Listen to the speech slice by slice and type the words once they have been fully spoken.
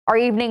Our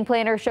evening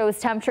planner shows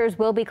temperatures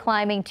will be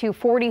climbing to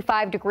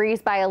 45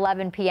 degrees by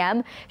 11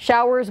 p.m.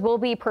 Showers will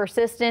be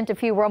persistent. A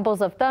few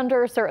rumbles of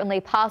thunder certainly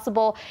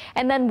possible.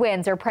 And then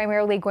winds are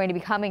primarily going to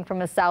be coming from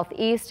the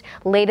southeast.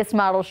 Latest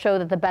models show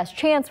that the best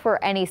chance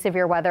for any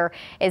severe weather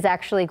is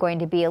actually going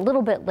to be a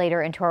little bit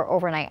later into our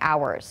overnight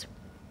hours.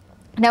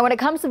 Now, when it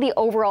comes to the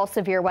overall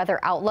severe weather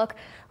outlook,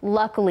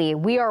 luckily,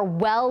 we are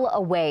well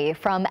away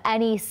from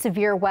any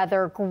severe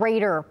weather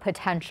greater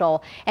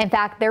potential. In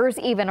fact, there's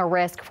even a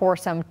risk for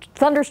some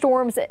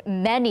thunderstorms,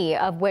 many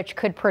of which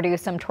could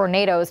produce some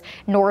tornadoes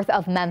north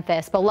of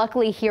Memphis. But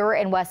luckily here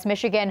in West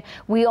Michigan,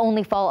 we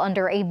only fall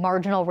under a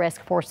marginal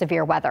risk for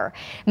severe weather.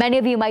 Many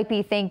of you might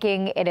be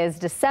thinking it is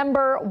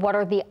December. What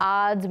are the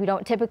odds? We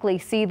don't typically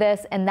see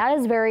this, and that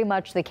is very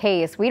much the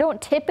case. We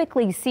don't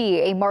typically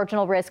see a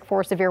marginal risk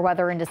for severe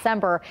weather in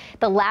December.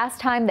 The last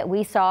time that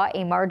we saw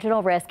a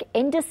marginal risk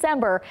in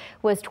December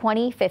was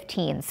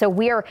 2015. So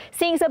we are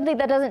seeing something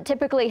that doesn't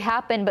typically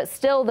happen, but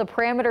still the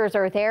parameters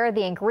are there.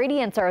 The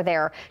ingredients are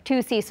there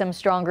to see some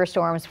stronger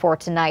storms for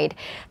tonight.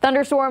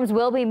 Thunderstorms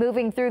will be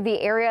moving through the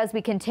area as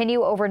we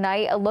continue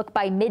overnight. A look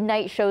by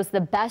midnight shows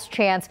the best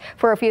chance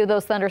for a few of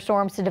those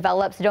thunderstorms to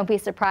develop. So don't be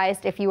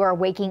surprised if you are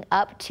waking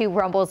up to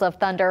rumbles of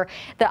thunder.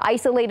 The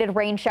isolated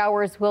rain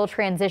showers will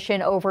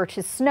transition over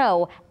to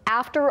snow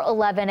after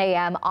 11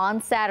 a.m.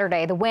 on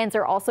Saturday. The winds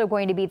are also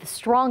going to be the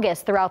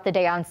strongest throughout the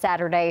day on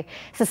Saturday.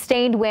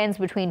 Sustained winds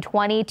between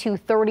 20 to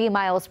 30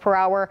 miles per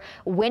hour.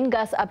 Wind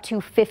gusts up to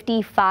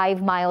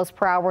 55 miles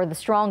per hour, the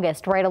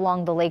strongest right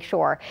along the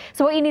lakeshore.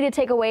 So what you need to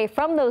take away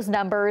from those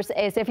numbers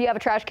is if you have a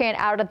trash can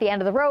out at the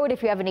end of the road,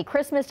 if you have any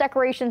Christmas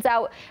decorations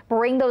out,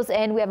 bring those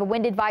in. We have a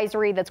wind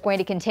advisory that's going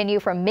to continue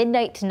from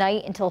midnight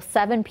tonight until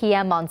 7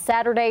 p.m. on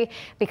Saturday,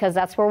 because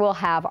that's where we'll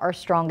have our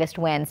strongest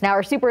winds. Now,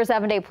 our Super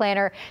 7-day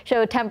planner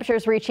showed temperatures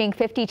reaching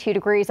 52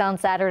 degrees on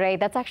Saturday.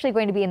 That's actually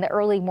going to be in the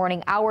early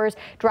morning hours,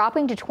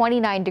 dropping to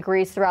 29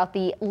 degrees throughout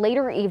the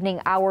later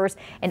evening hours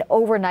and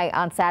overnight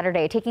on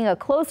Saturday. Taking a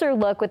closer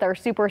look with our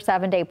Super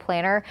 7-day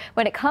planner,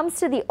 when it comes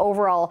to the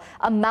overall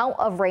amount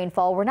of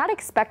rainfall, we're not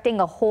expecting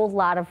a whole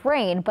lot of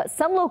rain, but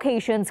some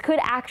locations could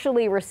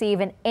actually receive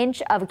an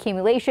inch of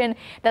accumulation.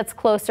 That's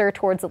closer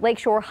towards the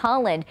lakeshore.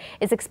 Holland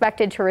is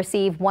expected to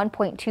receive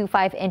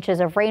 1.25 inches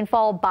of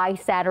rainfall by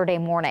Saturday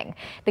morning.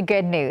 The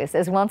good news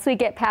is once we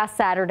get past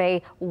Saturday,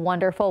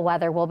 wonderful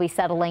weather will be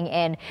settling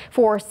in.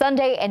 For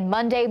Sunday and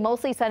Monday,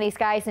 mostly sunny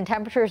skies and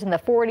temperatures in the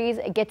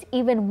 40s. It gets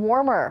even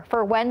warmer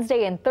for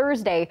Wednesday and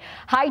Thursday.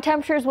 High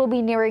temperatures will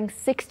be nearing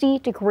 60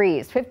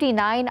 degrees,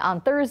 59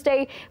 on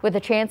Thursday, with a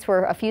chance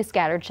for a few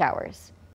scattered showers.